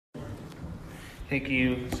Thank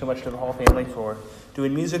you so much to the Hall family for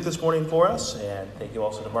doing music this morning for us, and thank you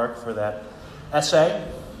also to Mark for that essay.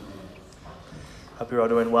 Hope you're all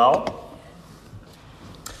doing well.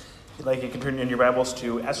 If you'd like, you can turn in your Bibles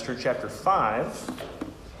to Esther chapter 5.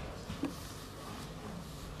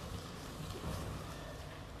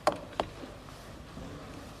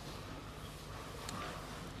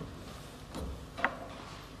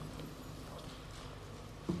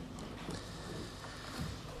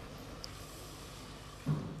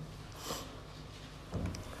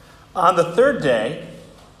 On the third day,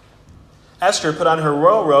 Esther put on her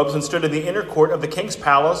royal robes and stood in the inner court of the king's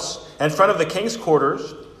palace in front of the king's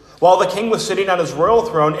quarters, while the king was sitting on his royal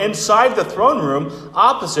throne inside the throne room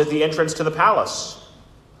opposite the entrance to the palace.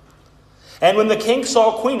 And when the king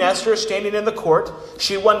saw Queen Esther standing in the court,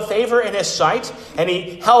 she won favor in his sight, and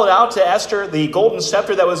he held out to Esther the golden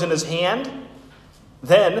scepter that was in his hand.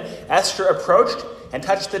 Then Esther approached and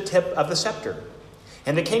touched the tip of the scepter.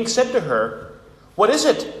 And the king said to her, "What is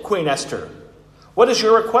it, Queen Esther? What is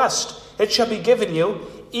your request? It shall be given you,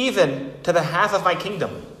 even to the half of my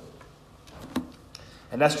kingdom."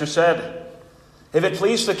 And Esther said, "If it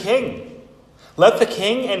please the king, let the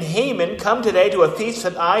king and Haman come today to a feast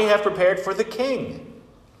that I have prepared for the king."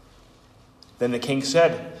 Then the king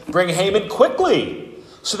said, "Bring Haman quickly,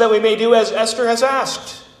 so that we may do as Esther has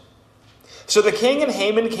asked." So the king and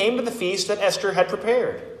Haman came to the feast that Esther had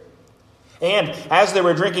prepared. And as they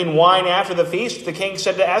were drinking wine after the feast, the king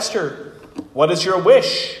said to Esther, "What is your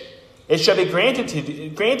wish? It shall be granted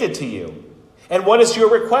to you. And what is your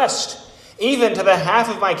request? Even to the half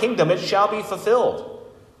of my kingdom it shall be fulfilled."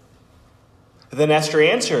 Then Esther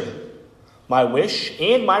answered, "My wish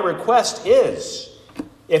and my request is,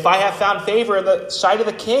 if I have found favor in the sight of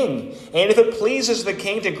the king, and if it pleases the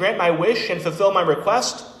king to grant my wish and fulfill my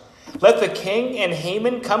request, let the king and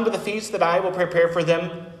Haman come to the feast that I will prepare for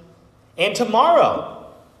them. And tomorrow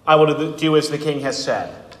I will do as the king has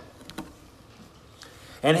said."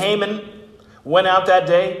 And Haman went out that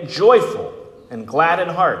day joyful and glad in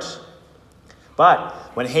heart. But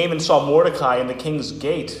when Haman saw Mordecai in the king's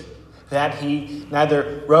gate, that he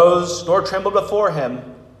neither rose nor trembled before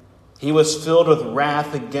him, he was filled with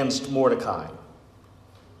wrath against Mordecai.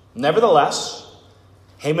 Nevertheless,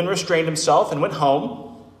 Haman restrained himself and went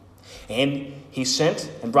home, and he sent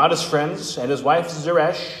and brought his friends and his wife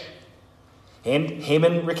Zeresh. And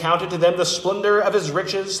Haman recounted to them the splendor of his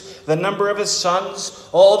riches, the number of his sons,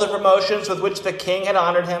 all the promotions with which the king had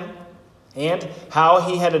honored him, and how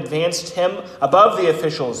he had advanced him above the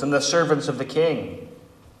officials and the servants of the king.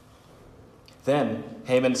 Then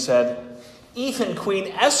Haman said, "Even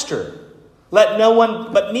Queen Esther, let no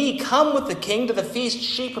one but me come with the king to the feast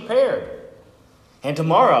she prepared. And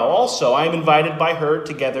tomorrow also I am invited by her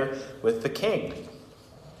together with the king.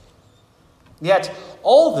 Yet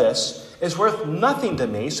all this is worth nothing to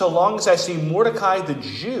me so long as I see Mordecai the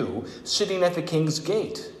Jew sitting at the king's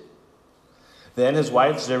gate." Then his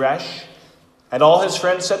wife Zeresh and all his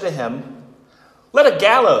friends said to him, "Let a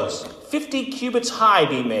gallows 50 cubits high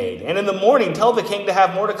be made, and in the morning tell the king to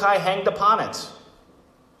have Mordecai hanged upon it.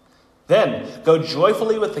 Then go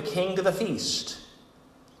joyfully with the king to the feast."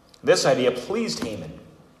 This idea pleased Haman,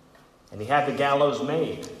 and he had the gallows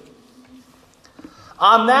made.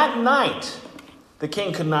 On that night, the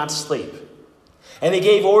king could not sleep, and he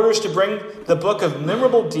gave orders to bring the book of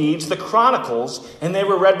memorable deeds, the Chronicles, and they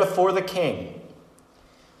were read before the king.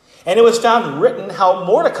 And it was found written how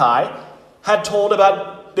Mordecai had told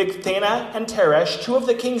about Bigthana and Teresh, two of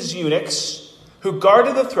the king's eunuchs, who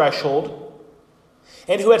guarded the threshold,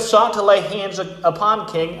 and who had sought to lay hands upon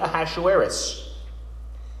King Ahasuerus.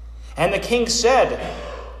 And the king said,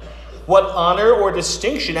 "What honor or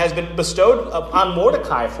distinction has been bestowed upon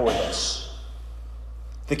Mordecai for this?"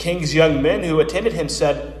 The king's young men who attended him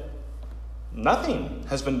said, "Nothing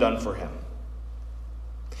has been done for him."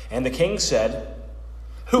 And the king said,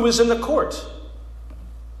 "Who is in the court?"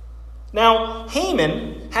 Now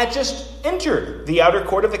Haman had just entered the outer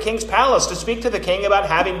court of the king's palace to speak to the king about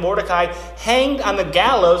having Mordecai hanged on the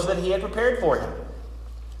gallows that he had prepared for him.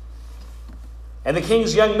 And the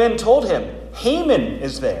king's young men told him, "Haman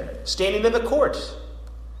is there, standing in the court."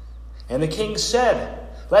 And the king said,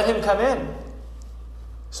 "Let him come in."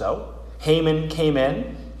 So Haman came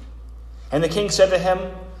in, and the king said to him,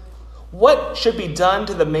 "What should be done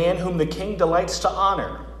to the man whom the king delights to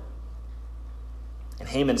honor?" And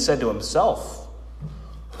Haman said to himself,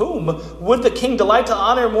 "Whom would the king delight to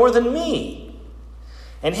honor more than me?"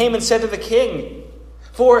 And Haman said to the king,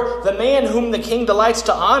 "For the man whom the king delights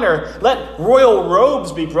to honor, let royal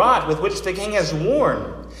robes be brought with which the king has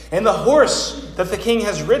worn, and the horse that the king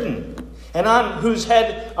has ridden, and on whose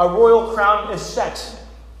head a royal crown is set.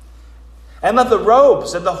 And let the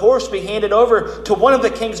robes and the horse be handed over to one of the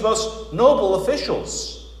king's most noble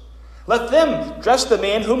officials. Let them dress the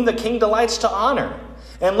man whom the king delights to honor,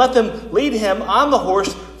 and let them lead him on the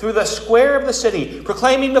horse through the square of the city,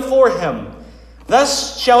 proclaiming before him,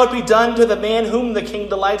 'Thus shall it be done to the man whom the king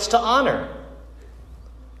delights to honor.'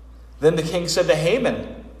 Then the king said to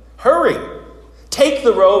Haman, 'Hurry, take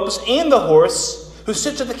the robes and the horse who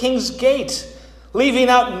sits at the king's gate, leaving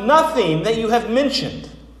out nothing that you have mentioned.'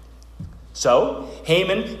 So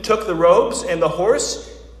Haman took the robes and the horse,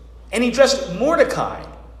 and he dressed Mordecai,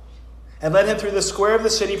 and led him through the square of the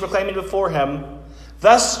city, proclaiming before him,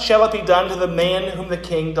 'Thus shall it be done to the man whom the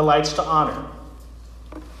king delights to honor.'"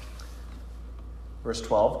 Verse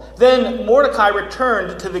 12. "Then Mordecai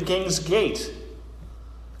returned to the king's gate.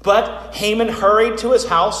 But Haman hurried to his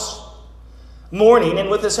house, mourning and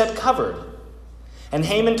with his head covered. And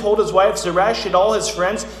Haman told his wife Zeresh and all his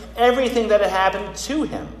friends everything that had happened to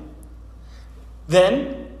him.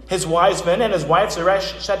 Then his wise men and his wife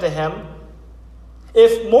Zeresh said to him,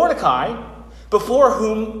 'If Mordecai, before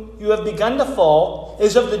whom you have begun to fall,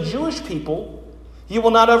 is of the Jewish people, you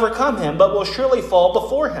will not overcome him, but will surely fall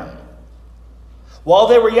before him.' While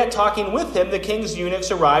they were yet talking with him, the king's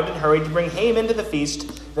eunuchs arrived and hurried to bring Haman to the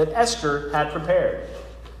feast that Esther had prepared.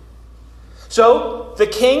 So the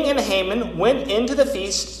king and Haman went into the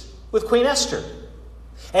feast with Queen Esther.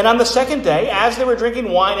 And on the second day, as they were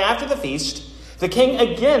drinking wine after the feast, the king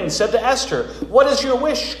again said to Esther, 'What is your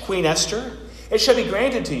wish, Queen Esther? It shall be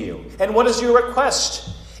granted to you. And what is your request?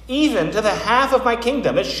 Even to the half of my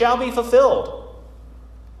kingdom, it shall be fulfilled.'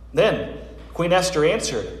 Then Queen Esther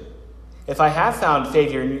answered, 'If I have found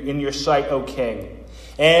favor in your sight, O king,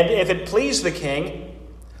 and if it please the king,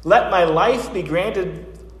 let my life be granted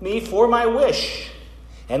me for my wish,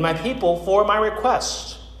 and my people for my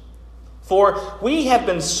request. For we have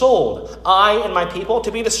been sold, I and my people,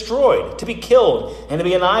 to be destroyed, to be killed, and to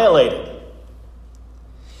be annihilated.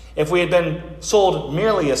 If we had been sold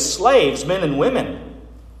merely as slaves, men and women,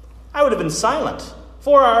 I would have been silent,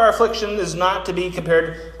 for our affliction is not to be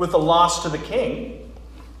compared with the loss to the king.'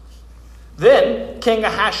 Then King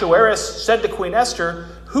Ahasuerus said to Queen Esther,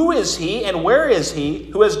 'Who is he and where is he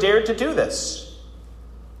who has dared to do this?'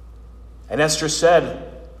 And Esther said,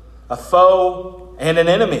 'A foe and an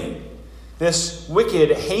enemy, this wicked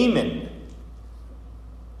Haman.'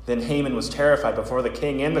 Then Haman was terrified before the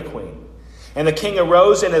king and the queen. And the king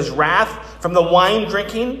arose in his wrath from the wine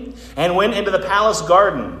drinking and went into the palace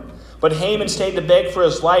garden. But Haman stayed to beg for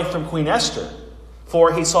his life from Queen Esther,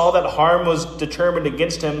 for he saw that harm was determined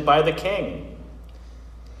against him by the king.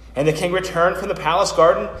 And the king returned from the palace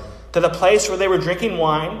garden to the place where they were drinking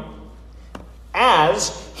wine,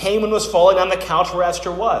 as Haman was falling on the couch where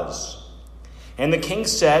Esther was. And the king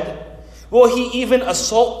said, 'Will he even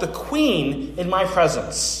assault the queen in my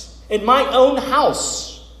presence, in my own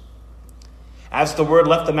house?' As the word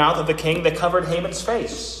left the mouth of the king, they covered Haman's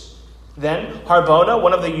face. Then Harbona,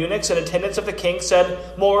 one of the eunuchs and attendants of the king, said,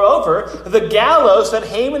 'Moreover, the gallows that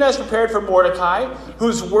Haman has prepared for Mordecai,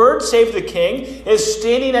 whose word saved the king, is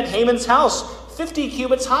standing at Haman's house, 50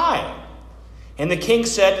 cubits high.' And the king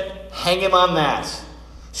said, 'Hang him on that.'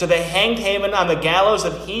 So they hanged Haman on the gallows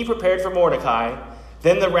that he prepared for Mordecai.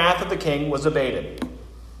 Then the wrath of the king was abated."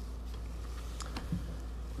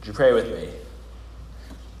 Would you pray with me?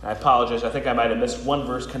 I apologize. I think I might have missed one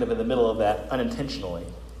verse kind of in the middle of that unintentionally.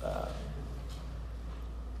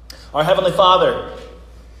 Our Heavenly Father,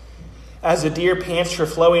 as a deer pants for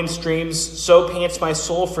flowing streams, so pants my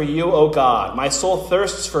soul for you, O God. My soul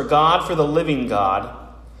thirsts for God, for the living God.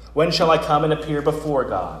 When shall I come and appear before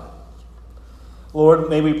God? Lord,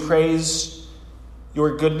 may we praise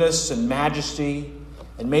your goodness and majesty,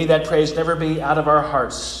 and may that praise never be out of our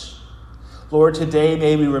hearts. Lord, today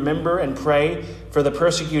may we remember and pray for the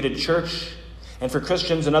persecuted church and for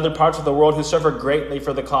Christians in other parts of the world who suffer greatly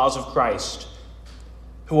for the cause of Christ,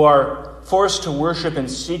 who are forced to worship in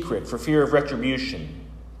secret for fear of retribution.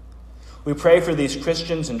 We pray for these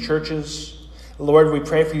Christians and churches. Lord, we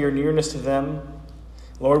pray for your nearness to them.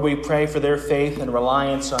 Lord, we pray for their faith and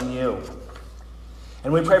reliance on you.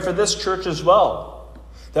 And we pray for this church as well,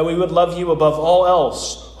 that we would love you above all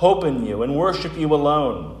else, hope in you, and worship you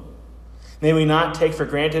alone. May we not take for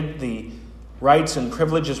granted the rights and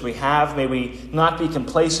privileges we have. May we not be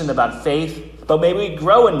complacent about faith, but may we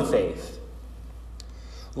grow in faith.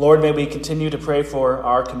 Lord, may we continue to pray for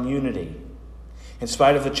our community. In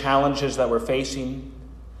spite of the challenges that we're facing,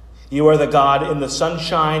 you are the God in the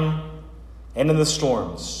sunshine and in the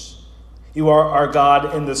storms. You are our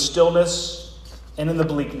God in the stillness and in the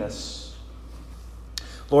bleakness.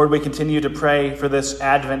 Lord, we continue to pray for this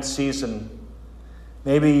Advent season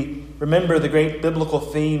May we remember the great biblical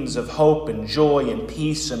themes of hope and joy and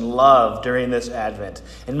peace and love during this Advent.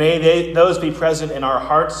 And may those be present in our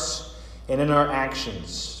hearts and in our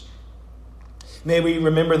actions. May we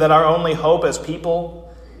remember that our only hope as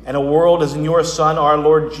people and a world is in your Son, our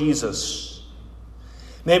Lord Jesus.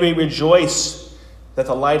 May we rejoice that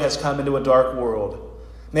the light has come into a dark world.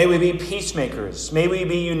 May we be peacemakers. May we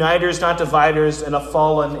be uniters, not dividers, in a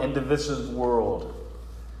fallen and divisive world.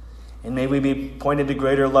 And may we be pointed to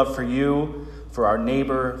greater love for you, for our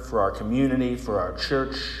neighbor, for our community, for our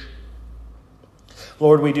church.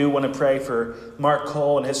 Lord, we do want to pray for Mark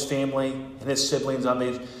Cole and his family and his siblings on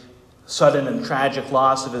the sudden and tragic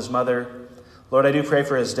loss of his mother. Lord, I do pray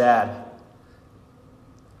for his dad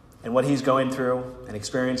and what he's going through and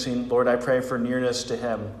experiencing. Lord, I pray for nearness to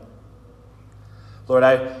him. Lord,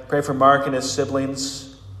 I pray for Mark and his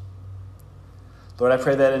siblings. Lord, I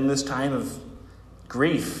pray that in this time of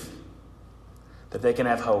grief, that they can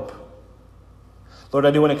have hope. Lord,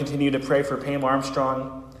 I do want to continue to pray for Pam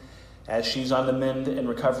Armstrong as she's on the mend and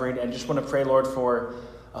recovering. And just want to pray, Lord, for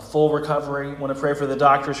a full recovery. I want to pray for the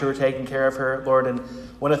doctors who are taking care of her, Lord, and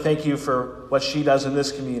want to thank you for what she does in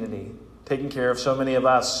this community, taking care of so many of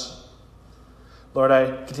us. Lord,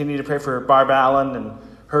 I continue to pray for Barb Allen and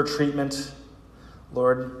her treatment.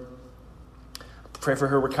 Lord, pray for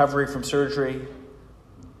her recovery from surgery.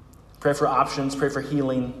 Pray for options, pray for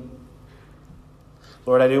healing.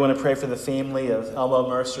 Lord, I do want to pray for the family of Elmo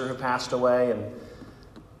Mercer who passed away and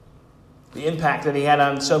the impact that he had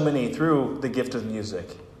on so many through the gift of music.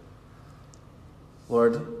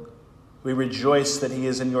 Lord, we rejoice that he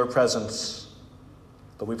is in your presence,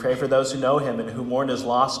 but we pray for those who know him and who mourn his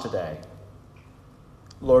loss today.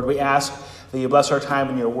 Lord, we ask that you bless our time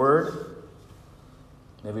in your word.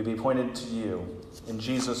 May we be pointed to you. In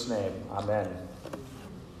Jesus' name, amen.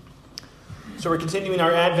 So we're continuing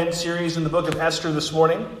our Advent series in the book of Esther this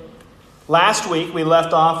morning. Last week, we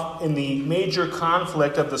left off in the major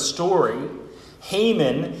conflict of the story.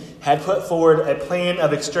 Haman had put forward a plan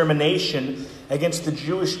of extermination against the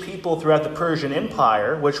Jewish people throughout the Persian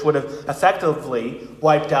Empire, which would have effectively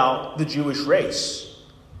wiped out the Jewish race.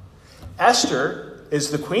 Esther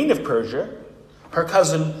is the queen of Persia. Her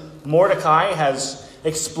cousin Mordecai has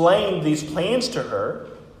explained these plans to her.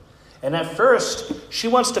 And at first, she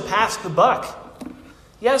wants to pass the buck.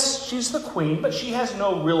 Yes, she's the queen, but she has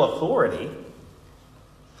no real authority.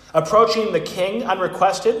 Approaching the king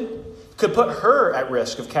unrequested could put her at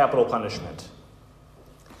risk of capital punishment.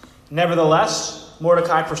 Nevertheless,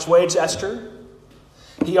 Mordecai persuades Esther.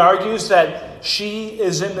 He argues that she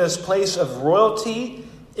is in this place of royalty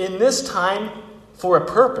in this time for a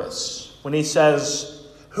purpose, when he says,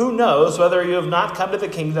 "Who knows whether you have not come to the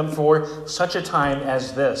kingdom for such a time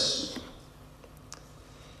as this?"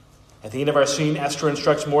 At the end of our scene, Esther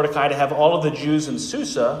instructs Mordecai to have all of the Jews in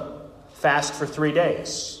Susa fast for 3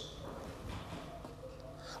 days.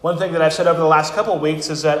 One thing that I've said over the last couple of weeks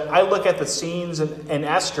is that I look at the scenes in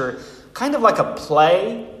Esther kind of like a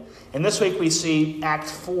play. And this week we see Act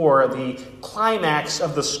 4, the climax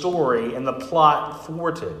of the story and the plot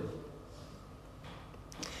thwarted.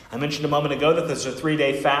 I mentioned a moment ago that there's a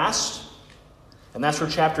 3-day fast, and that's where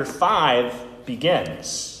chapter 5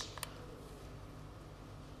 begins.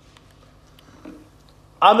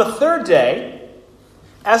 On the 3rd day,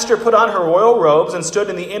 Esther put on her royal robes and stood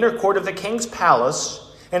in the inner court of the king's palace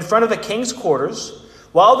in front of the king's quarters,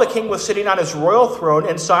 while the king was sitting on his royal throne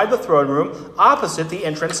inside the throne room opposite the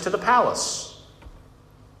entrance to the palace.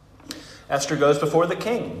 Esther goes before the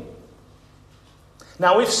king.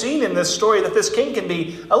 Now, we've seen in this story that this king can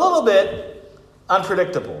be a little bit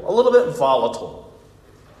unpredictable, a little bit volatile.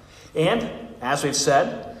 And, as we've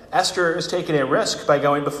said, Esther is taking a risk by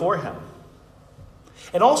going before him.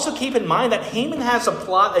 And also keep in mind that Haman has a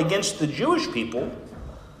plot against the Jewish people.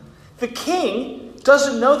 The king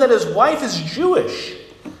doesn't know that his wife is Jewish.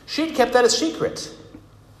 She'd kept that a secret.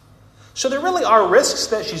 So there really are risks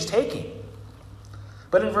that she's taking.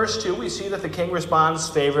 But in verse 2, we see that the king responds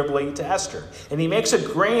favorably to Esther. And he makes a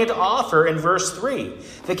grand offer in verse 3.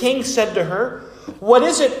 The king said to her, "What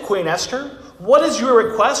is it, Queen Esther? What is your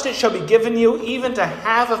request? It shall be given you, even to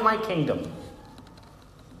half of my kingdom."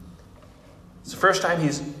 It's the first time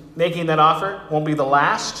he's making that offer. Won't be the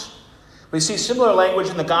last. We see similar language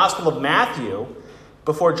in the Gospel of Matthew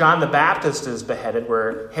before John the Baptist is beheaded,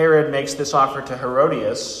 where Herod makes this offer to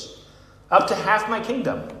Herodias, up to half my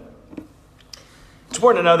kingdom. It's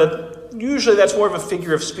important to know that usually that's more of a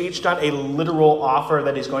figure of speech, not a literal offer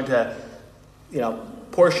that he's going to,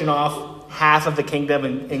 portion off half of the kingdom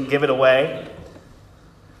and give it away.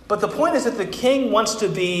 But the point is that the king wants to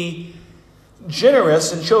be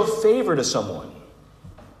generous and show favor to someone.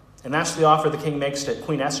 And that's the offer the king makes to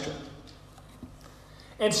Queen Esther.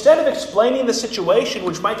 Instead of explaining the situation,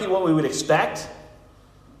 which might be what we would expect,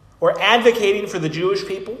 or advocating for the Jewish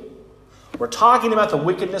people, or talking about the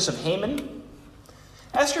wickedness of Haman,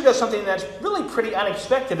 Esther does something that's really pretty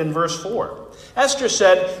unexpected in verse 4. Esther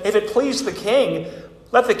said, "If it please the king,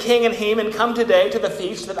 let the king and Haman come today to the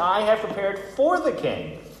feast that I have prepared for the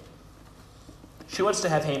king." She wants to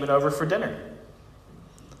have Haman over for dinner,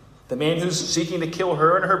 the man who's seeking to kill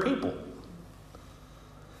her and her people.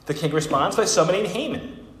 The king responds by summoning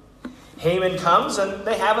Haman. Haman comes and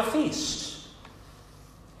they have a feast.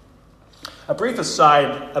 A brief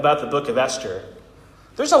aside about the book of Esther.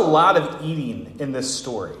 There's a lot of eating in this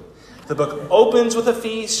story. The book opens with a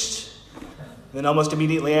feast. Then almost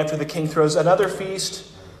immediately after, the king throws another feast.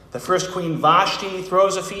 The first queen, Vashti,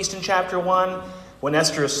 throws a feast in chapter 1. When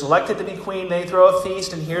Esther is selected to be queen, they throw a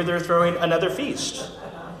feast, and here they're throwing another feast.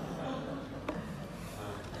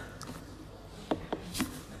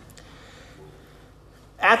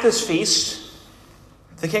 At this feast,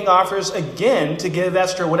 the king offers again to give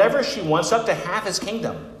Esther whatever she wants, up to half his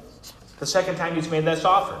kingdom. The second time he's made this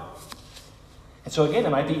offer. And so again,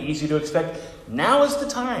 it might be easy to expect now is the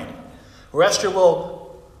time where Esther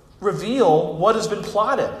will reveal what has been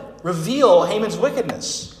plotted, reveal Haman's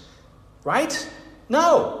wickedness. Right?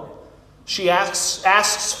 No. She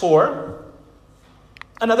asks for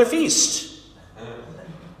another feast.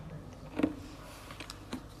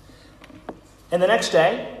 And the next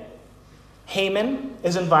day, Haman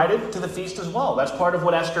is invited to the feast as well. That's part of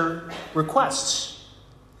what Esther requests.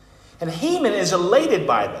 And Haman is elated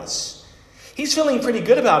by this. He's feeling pretty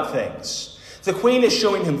good about things. The queen is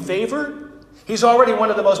showing him favor. He's already one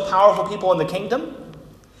of the most powerful people in the kingdom.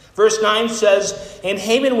 Verse 9 says, "And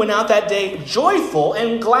Haman went out that day joyful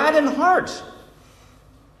and glad in heart."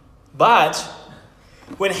 But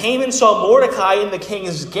when Haman saw Mordecai in the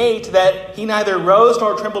king's gate, that he neither rose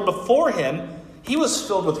nor trembled before him, he was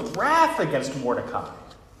filled with wrath against Mordecai.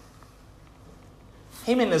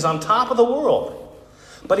 Haman is on top of the world,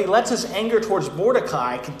 but he lets his anger towards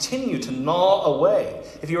Mordecai continue to gnaw away.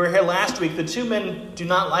 If you were here last week, the two men do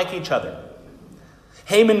not like each other.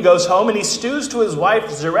 Haman goes home and he stews to his wife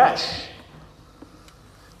Zeresh,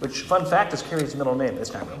 which, fun fact, is Carrie's middle name.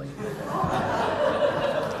 It's not really.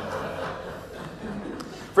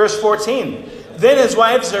 Verse 14, "Then his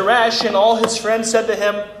wife Zeresh and all his friends said to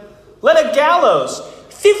him, 'Let a gallows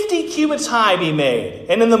 50 cubits high be made,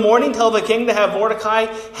 and in the morning tell the king to have Mordecai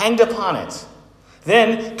hanged upon it.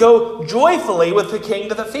 Then go joyfully with the king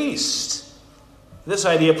to the feast.' This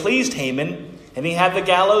idea pleased Haman, and he had the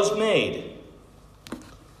gallows made.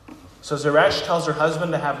 So Zeresh tells her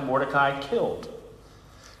husband to have Mordecai killed.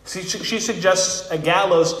 She suggests a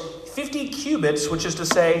gallows 50 cubits, which is to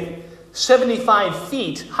say 75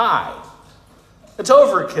 feet high. It's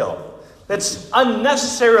overkill. It's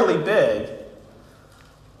unnecessarily big,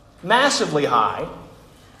 massively high.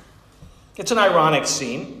 It's an ironic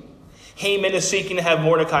scene. Haman is seeking to have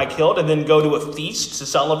Mordecai killed and then go to a feast to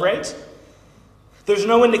celebrate. There's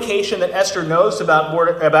no indication that Esther knows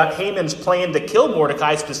about Haman's plan to kill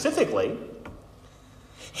Mordecai specifically.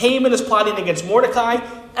 Haman is plotting against Mordecai.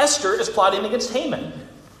 Esther is plotting against Haman.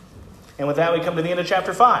 And with that, we come to the end of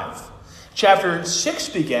chapter 5. Chapter 6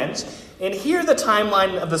 begins, and here the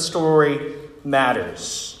timeline of the story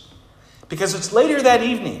matters, because it's later that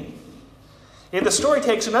evening. And the story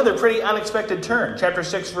takes another pretty unexpected turn. Chapter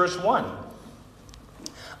 6, verse 1.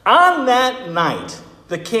 "On that night,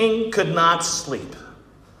 the king could not sleep.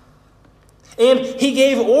 And he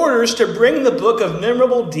gave orders to bring the book of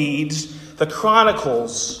memorable deeds, the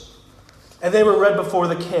Chronicles, and they were read before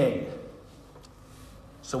the king."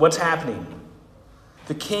 So what's happening?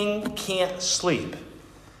 The king can't sleep.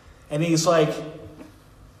 And he's like,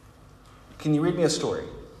 "Can you read me a story?"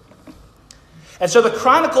 And so the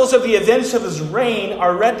chronicles of the events of his reign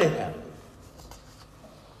are read to him.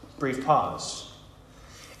 Brief pause.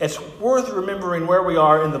 It's worth remembering where we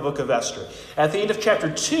are in the book of Esther. At the end of chapter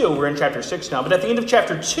 2, we're in chapter 6 now, but at the end of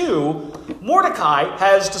chapter 2, Mordecai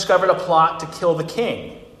has discovered a plot to kill the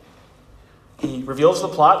king. He reveals the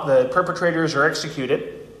plot, the perpetrators are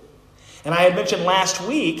executed. And I had mentioned last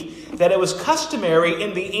week that it was customary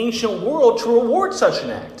in the ancient world to reward such an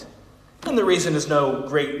act. And the reason is no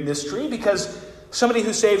great mystery, because somebody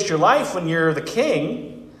who saves your life when you're the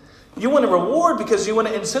king, you want to reward because you want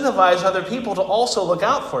to incentivize other people to also look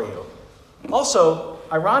out for you. Also,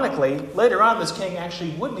 ironically, later on this king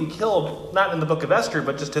actually would be killed, not in the book of Esther,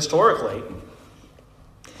 but just historically.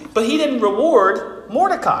 But he didn't reward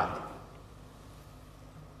Mordecai.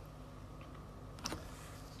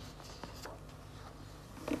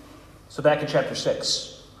 So back in chapter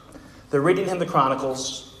 6, they're reading him the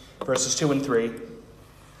Chronicles, verses 2 and 3.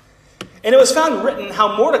 And it was found written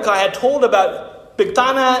how Mordecai had told about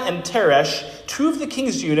Bigthana and Teresh, two of the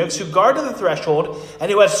king's eunuchs who guarded the threshold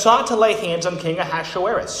and who had sought to lay hands on King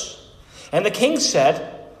Ahasuerus. And the king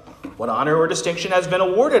said, "What honor or distinction has been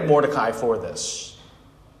awarded Mordecai for this?"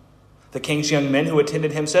 The king's young men who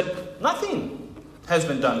attended him said, "Nothing has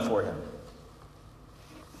been done for him."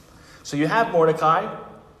 So you have Mordecai,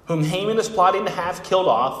 whom Haman is plotting to have killed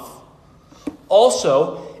off.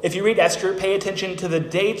 Also, if you read Esther, pay attention to the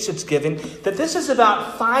dates it's given, that this is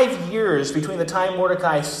about 5 years between the time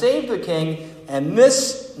Mordecai saved the king and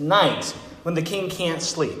this night when the king can't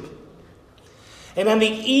sleep. And on the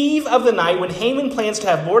eve of the night when Haman plans to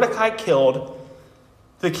have Mordecai killed,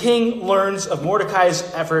 the king learns of Mordecai's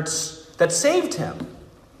efforts that saved him.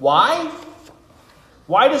 Why?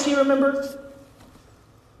 Why does he remember?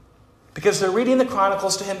 Because they're reading the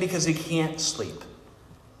Chronicles to him because he can't sleep.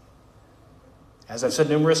 As I've said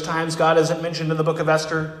numerous times, God isn't mentioned in the book of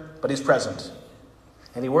Esther, but he's present.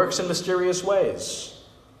 And he works in mysterious ways.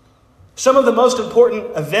 Some of the most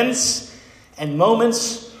important events and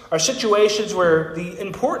moments are situations where the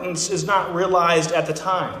importance is not realized at the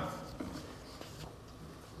time.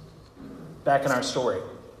 Back in our story.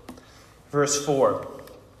 Verse 4.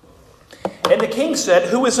 And the king said,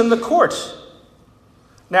 "Who is in the court?"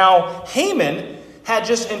 Now, Haman had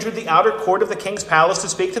just entered the outer court of the king's palace to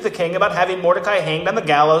speak to the king about having Mordecai hanged on the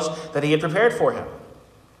gallows that he had prepared for him.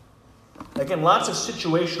 Again, lots of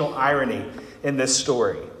situational irony in this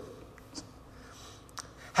story.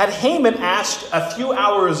 Had Haman asked a few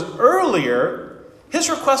hours earlier, his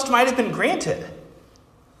request might have been granted.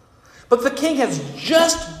 But the king has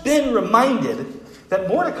just been reminded that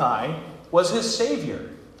Mordecai was his savior.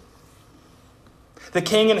 The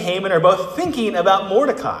king and Haman are both thinking about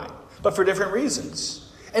Mordecai, but for different reasons.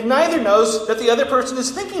 And neither knows that the other person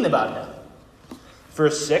is thinking about him.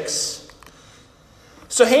 Verse 6.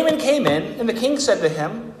 So Haman came in, and the king said to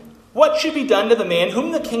him, "What should be done to the man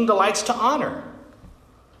whom the king delights to honor?"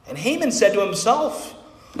 And Haman said to himself,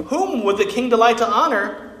 "Whom would the king delight to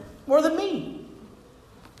honor more than me?"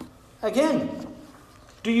 Again,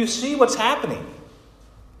 do you see what's happening?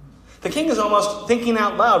 The king is almost thinking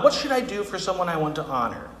out loud, what should I do for someone I want to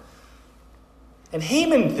honor? And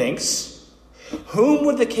Haman thinks, whom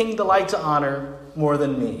would the king delight to honor more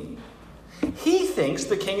than me? He thinks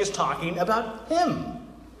the king is talking about him.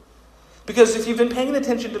 Because if you've been paying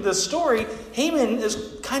attention to this story, Haman is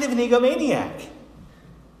kind of an egomaniac.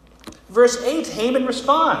 Verse 8, Haman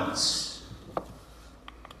responds,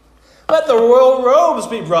 "Let the royal robes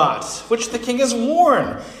be brought, which the king has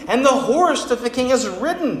worn, and the horse that the king has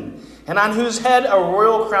ridden, and on whose head a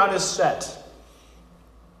royal crown is set."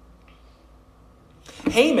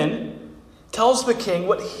 Haman tells the king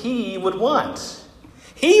what he would want.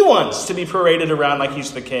 He wants to be paraded around like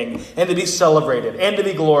he's the king, and to be celebrated, and to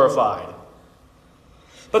be glorified.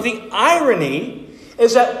 But the irony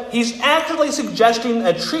is that he's actually suggesting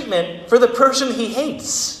a treatment for the person he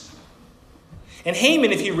hates. And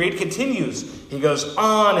Haman, if you read, continues. He goes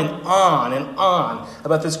on and on and on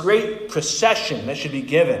about this great procession that should be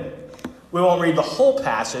given. We won't read the whole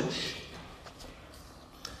passage.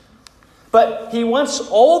 But he wants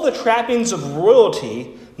all the trappings of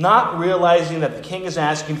royalty, not realizing that the king is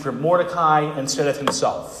asking for Mordecai instead of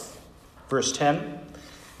himself. Verse 10.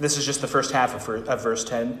 This is just the first half of verse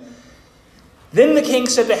 10. Then the king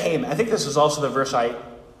said to Haman, I think this is also the verse I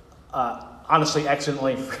honestly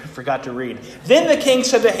accidentally forgot to read. Then the king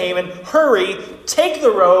said to Haman, "Hurry, take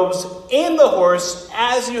the robes and the horse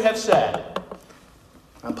as you have said."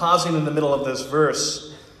 I'm pausing in the middle of this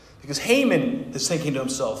verse because Haman is thinking to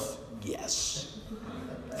himself, yes,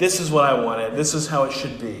 this is what I wanted. This is how it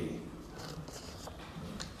should be.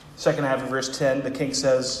 Second half of verse 10, the king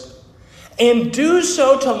says, "And do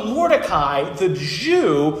so to Mordecai, the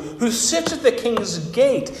Jew, who sits at the king's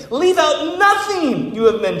gate. Leave out nothing you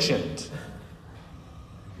have mentioned."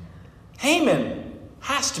 Haman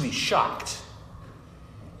has to be shocked.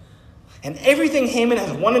 And everything Haman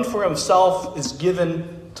has wanted for himself is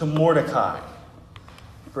given to Mordecai.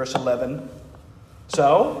 Verse 11.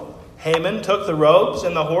 So Haman took the robes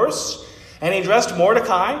and the horse, and he dressed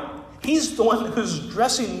Mordecai. He's the one who's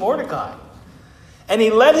dressing Mordecai. And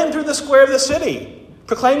he led him through the square of the city,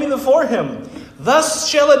 proclaiming before him, "Thus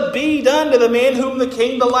shall it be done to the man whom the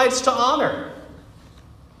king delights to honor."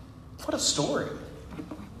 What a story.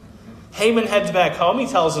 Haman heads back home. He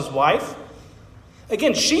tells his wife.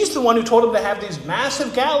 Again, she's the one who told him to have these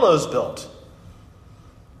massive gallows built.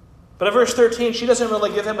 But in verse 13, she doesn't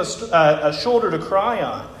really give him a shoulder to cry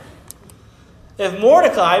on. If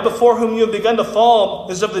Mordecai, before whom you have begun to fall,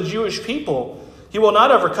 is of the Jewish people, you will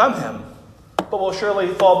not overcome him. but will surely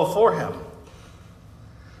fall before him.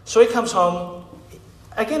 So he comes home.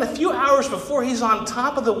 Again, a few hours before he's on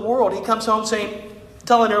top of the world, he comes home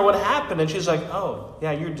telling her what happened. And she's like, oh,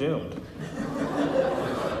 yeah, you're doomed.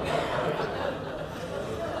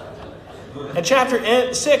 And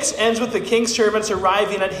chapter 6 ends with the king's servants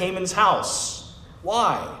arriving at Haman's house.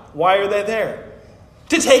 Why? Why are they there?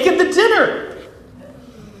 To take him to dinner.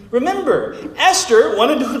 Remember, Esther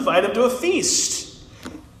wanted to invite him to a feast.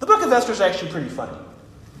 The book of Esther is actually pretty funny.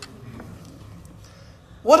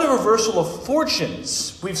 What a reversal of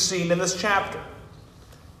fortunes we've seen in this chapter.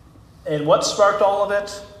 And what sparked all of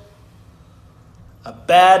it? A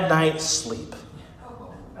bad night's sleep.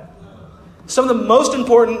 Some of the most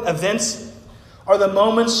important events are the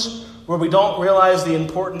moments where we don't realize the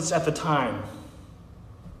importance at the time.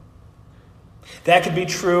 That could be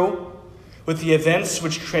true with the events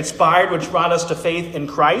which transpired, which brought us to faith in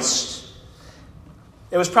Christ.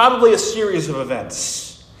 It was probably a series of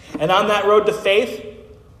events. And on that road to faith,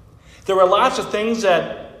 there were lots of things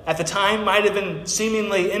that at the time might have been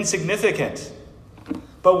seemingly insignificant.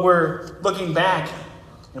 But we're looking back,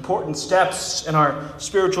 important steps in our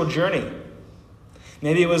spiritual journey.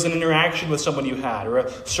 Maybe it was an interaction with someone you had or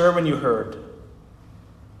a sermon you heard.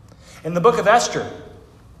 In the book of Esther,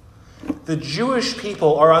 the Jewish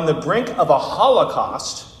people are on the brink of a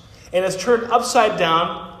Holocaust, and it's turned upside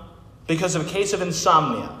down because of a case of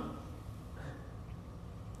insomnia.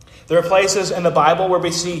 There are places in the Bible where we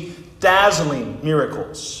see dazzling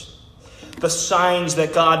miracles, the signs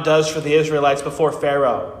that God does for the Israelites before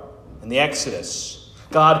Pharaoh in the Exodus,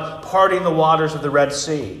 God parting the waters of the Red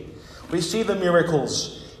Sea. We see the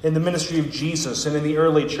miracles in the ministry of Jesus and in the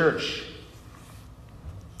early church.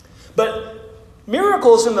 But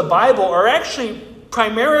miracles in the Bible are actually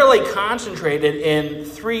primarily concentrated in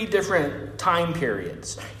 3 different time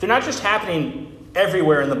periods. They're not just happening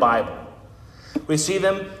everywhere in the Bible. We see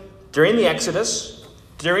them during the Exodus,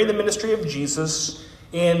 during the ministry of Jesus,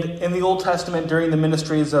 and in the Old Testament during the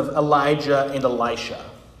ministries of Elijah and Elisha.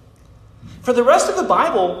 For the rest of the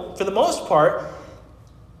Bible, for the most part,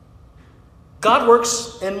 God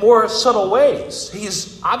works in more subtle ways.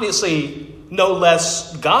 He's obviously no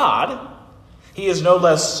less God. He is no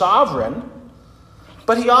less sovereign.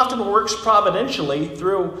 But he often works providentially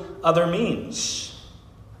through other means.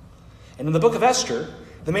 And in the book of Esther,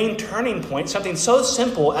 the main turning point, something so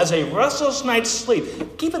simple as a restless night's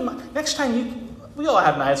sleep. Keep in mind, next time we all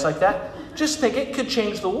have nights like that, just think it could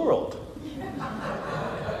change the world.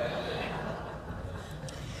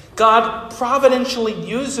 God providentially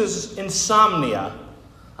uses insomnia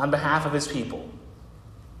on behalf of his people.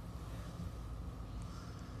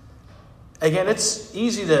 Again, it's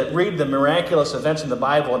easy to read the miraculous events in the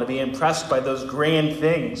Bible and to be impressed by those grand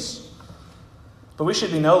things. But we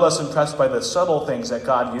should be no less impressed by the subtle things that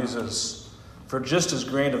God uses for just as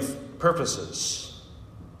grand of purposes.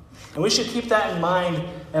 And we should keep that in mind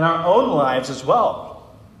in our own lives as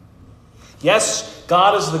well. Yes,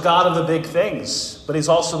 God is the God of the big things, but he's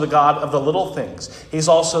also the God of the little things. He's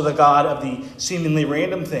also the God of the seemingly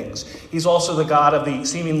random things. He's also the God of the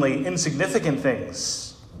seemingly insignificant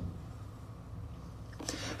things.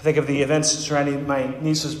 I think of the events surrounding my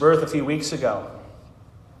niece's birth a few weeks ago.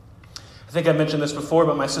 I think I mentioned this before,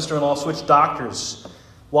 but my sister-in-law switched doctors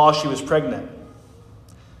while she was pregnant.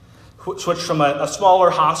 Switched from a smaller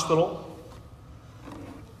hospital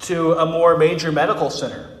to a more major medical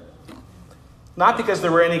center. Not because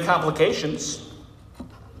there were any complications.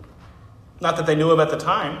 Not that they knew of at the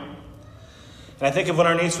time. And I think of when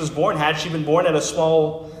our niece was born, had she been born at a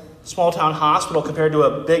small town hospital compared to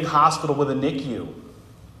a big hospital with a NICU,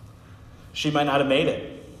 she might not have made it.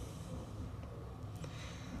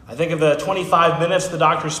 I think of the 25 minutes the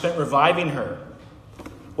doctor spent reviving her.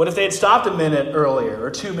 What if they had stopped a minute earlier or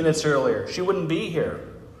 2 minutes earlier? She wouldn't be here.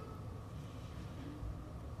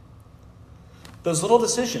 Those little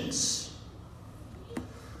decisions.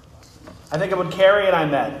 I think of when Carrie and I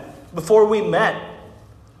met. Before we met,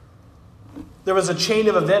 there was a chain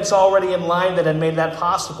of events already in line that had made that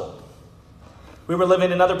possible. We were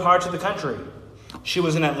living in other parts of the country. She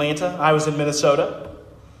was in Atlanta. I was in Minnesota.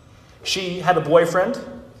 She had a boyfriend.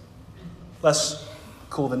 Less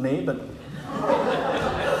cool than me, but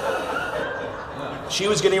she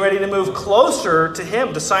was getting ready to move closer to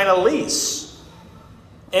him to sign a lease.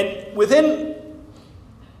 And within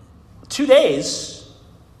 2 days,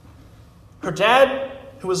 her dad,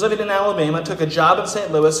 who was living in Alabama, took a job in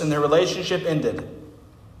St. Louis and their relationship ended.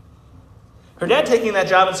 Her dad taking that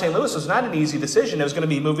job in St. Louis was not an easy decision. It was going to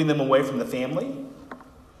be moving them away from the family.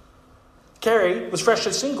 Carrie was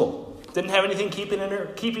freshly single. Didn't have anything keeping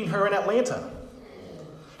her in Atlanta.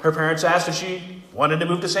 Her parents asked if she wanted to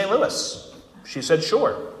move to St. Louis. She said,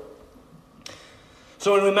 sure.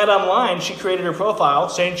 So when we met online, she created her profile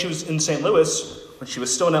saying she was in St. Louis. When she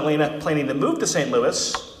was still in Atlanta planning to move to St.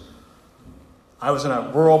 Louis, I was in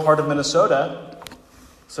a rural part of Minnesota,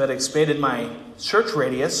 so I'd expanded my search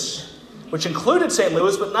radius, which included St.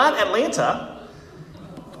 Louis, but not Atlanta.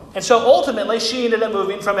 And so ultimately, she ended up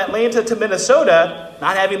moving from Atlanta to Minnesota,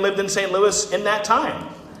 not having lived in St. Louis in that time.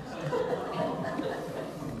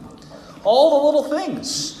 All the little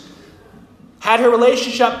things. Had her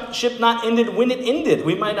relationship not ended when it ended,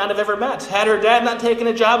 we might not have ever met. Had her dad not taken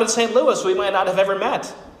a job in St. Louis, we might not have ever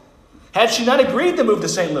met. Had she not agreed to move to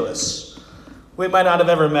St. Louis, we might not have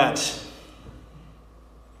ever met.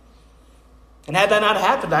 And had that not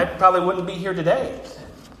happened, I probably wouldn't be here today.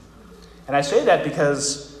 And I say that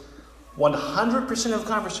because 100% of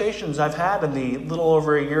conversations I've had in the little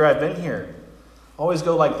over a year I've been here always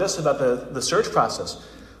go like this about the search process.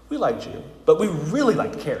 We liked you, but we really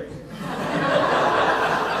liked Carrie.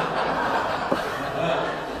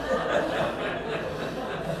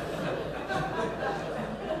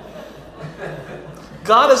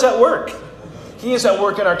 God is at work. He is at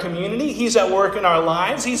work in our community. He's at work in our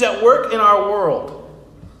lives. He's at work in our world.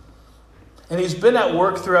 And he's been at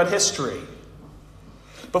work throughout history.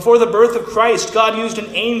 Before the birth of Christ, God used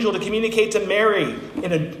an angel to communicate to Mary.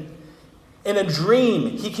 In a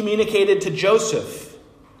dream, he communicated to Joseph.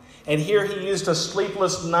 And here he used a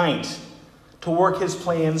sleepless night to work his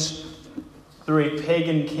plans through a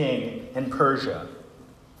pagan king in Persia.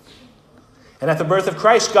 And at the birth of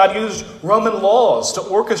Christ, God used Roman laws to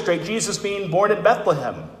orchestrate Jesus being born in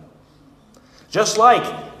Bethlehem. Just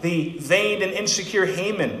like the vain and insecure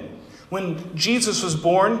Haman. When Jesus was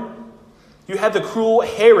born, you had the cruel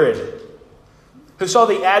Herod, who saw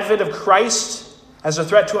the advent of Christ as a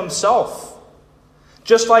threat to himself.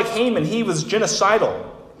 Just like Haman, he was genocidal.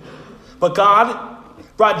 But God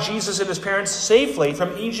brought Jesus and his parents safely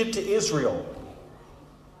from Egypt to Israel.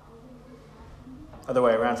 Other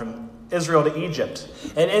way around, from Israel to Egypt.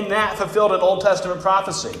 And in that fulfilled an Old Testament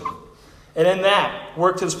prophecy. And in that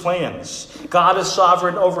worked his plans. God is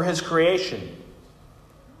sovereign over his creation.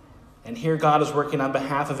 And here God is working on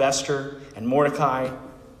behalf of Esther and Mordecai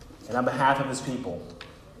and on behalf of his people.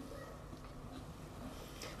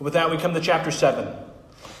 And with that, we come to chapter 7.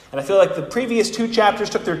 And I feel like the previous 2 chapters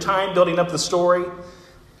took their time building up the story.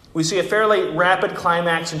 We see a fairly rapid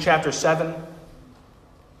climax in chapter 7.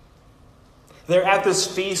 They're at this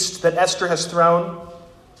feast that Esther has thrown.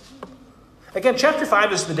 Again, chapter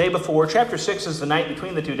 5 is the day before. Chapter 6 is the night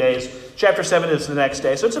between the 2 days. Chapter 7 is the next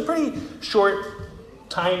day. So it's a pretty short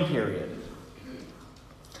time period.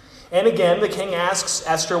 And again, the king asks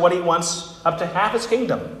Esther what he wants up to half his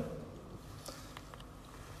kingdom.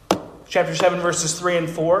 Chapter 7, verses 3 and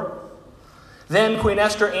 4. Then Queen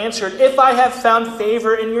Esther answered, "If I have found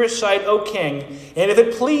favor in your sight, O king, and if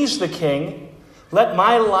it please the king, let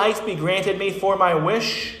my life be granted me for my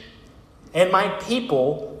wish, and my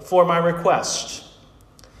people for my request.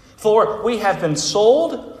 For we have been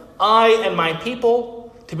sold, I and my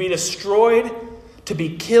people, to be destroyed, to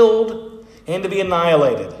be killed, and to be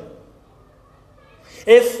annihilated.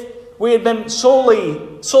 If we had been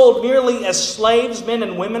sold merely as slaves, men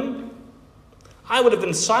and women, I would have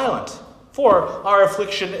been silent, for our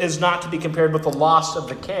affliction is not to be compared with the loss of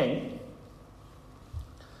the king."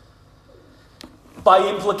 By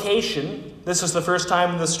implication, this is the first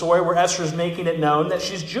time in the story where Esther is making it known that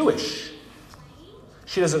she's Jewish.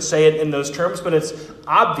 She doesn't say it in those terms, but it's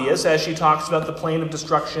obvious as she talks about the plan of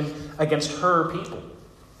destruction against her people.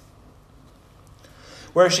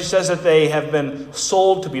 Where she says that they have been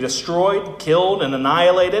sold to be destroyed, killed, and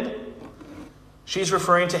annihilated, she's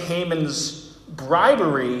referring to Haman's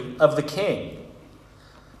bribery of the king.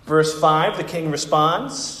 Verse 5, the king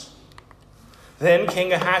responds, "Then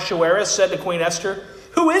King Ahasuerus said to Queen Esther,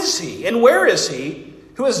 'Who is he and where is he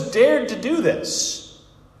who has dared to do this?'"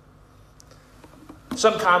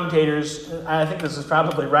 Some commentators, and I think this is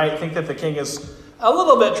probably right, think that the king is a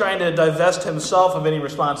little bit trying to divest himself of any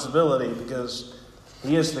responsibility because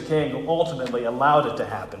he is the king who ultimately allowed it to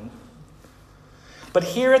happen. But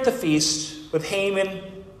here at the feast with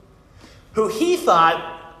Haman, who he thought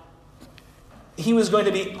he was going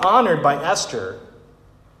to be honored by Esther,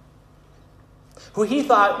 who he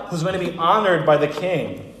thought was going to be honored by the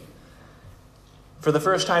king, for the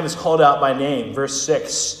first time is called out by name. Verse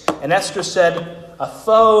 6, "And Esther said, 'A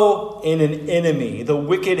foe and an enemy, the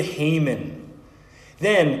wicked Haman.'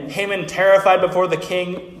 Then Haman was terrified before the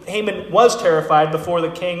king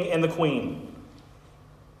and the queen.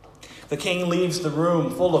 The king leaves the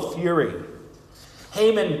room full of fury.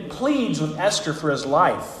 Haman pleads with Esther for his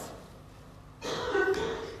life.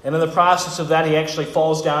 And in the process of that, he actually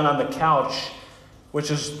falls down on the couch, which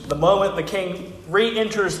is the moment the king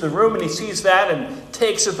re-enters the room, and he sees that and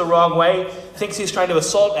takes it the wrong way, thinks he's trying to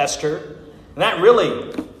assault Esther. And that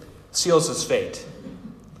really seals his fate.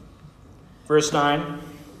 Verse 9.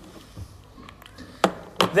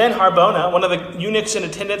 Then Harbona, one of the eunuchs in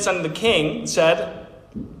attendance on the king, said,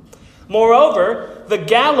 "Moreover, the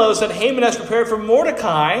gallows that Haman has prepared for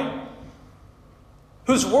Mordecai,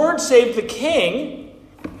 whose word saved the king,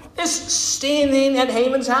 is standing at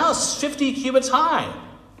Haman's house, 50 cubits high."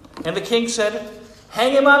 And the king said,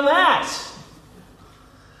 "Hang him on that."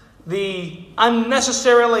 The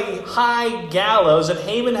unnecessarily high gallows that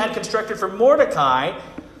Haman had constructed for Mordecai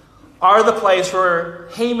are the place where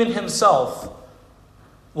Haman himself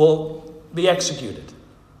will be executed.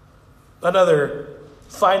 Another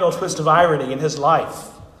final twist of irony in his life.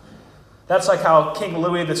 That's like how King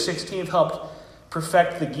Louis XVI helped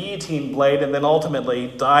perfect the guillotine blade and then ultimately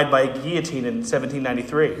died by a guillotine in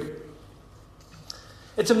 1793.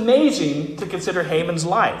 It's amazing to consider Haman's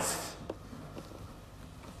life.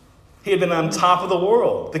 He had been on top of the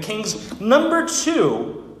world, the king's number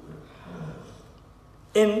 2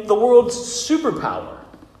 in the world's superpower.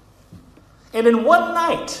 And in one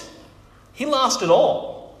night, he lost it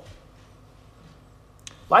all.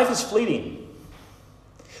 Life is fleeting.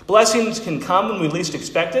 Blessings can come when we least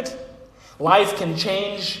expect it. Life can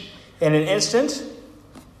change in an instant.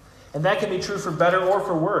 And that can be true for better or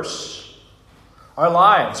for worse. Our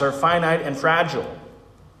lives are finite and fragile.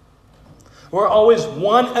 We're always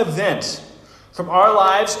one event from our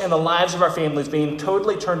lives and the lives of our families being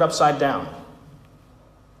totally turned upside down.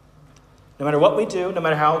 No matter what we do, no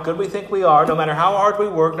matter how good we think we are, no matter how hard we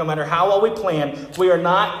work, no matter how well we plan, we are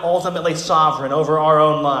not ultimately sovereign over our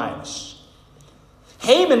own lives.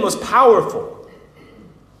 Haman was powerful,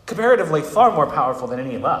 comparatively far more powerful than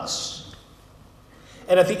any of us.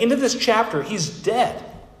 And at the end of this chapter, he's dead.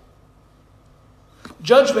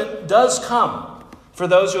 Judgment does come for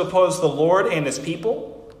those who oppose the Lord and his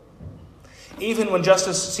people. Even when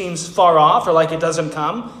justice seems far off or like it doesn't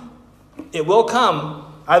come, it will come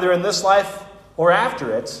either in this life or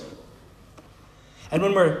after it. And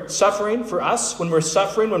when we're suffering, for us, when we're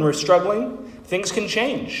suffering, when we're struggling, things can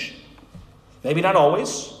change. Maybe not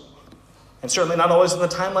always, and certainly not always in the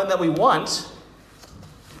timeline that we want,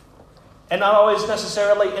 and not always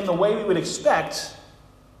necessarily in the way we would expect.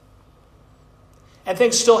 And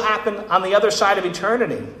things still happen on the other side of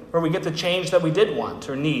eternity, where we get the change that we did want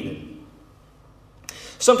or need.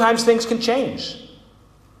 Sometimes things can change.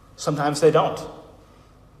 Sometimes they don't.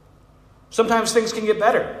 Sometimes things can get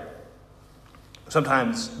better.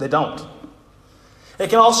 Sometimes they don't. It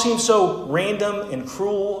can all seem so random and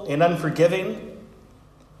cruel and unforgiving.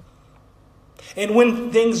 And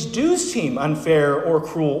when things do seem unfair or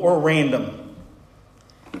cruel or random,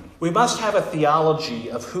 we must have a theology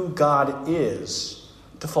of who God is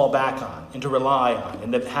to fall back on and to rely on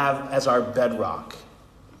and to have as our bedrock.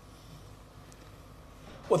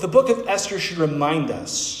 What the book of Esther should remind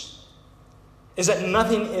us is that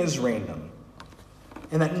nothing is random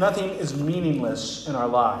and that nothing is meaningless in our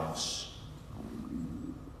lives.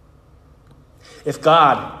 If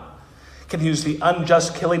God can use the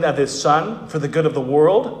unjust killing of his son for the good of the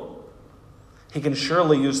world, he can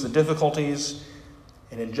surely use the difficulties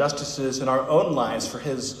and injustices in our own lives for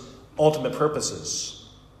his ultimate purposes.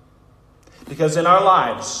 Because in our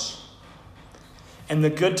lives, in the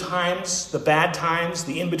good times, the bad times,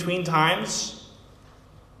 the in-between times,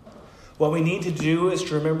 what we need to do is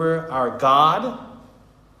to remember our God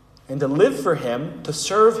and to live for him, to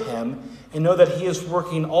serve him, and know that he is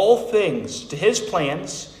working all things to his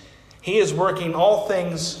plans. He is working all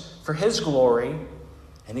things for his glory,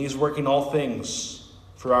 and he is working all things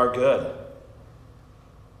for our good,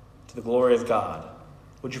 to the glory of God.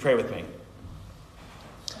 Would you pray with me?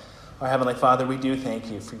 Our Heavenly Father, we do thank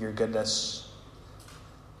you for your goodness.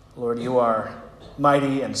 Lord, you are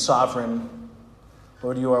mighty and sovereign.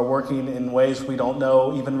 Lord, you are working in ways we don't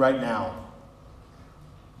know even right now.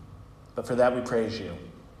 But for that we praise you.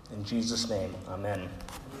 In Jesus' name, amen.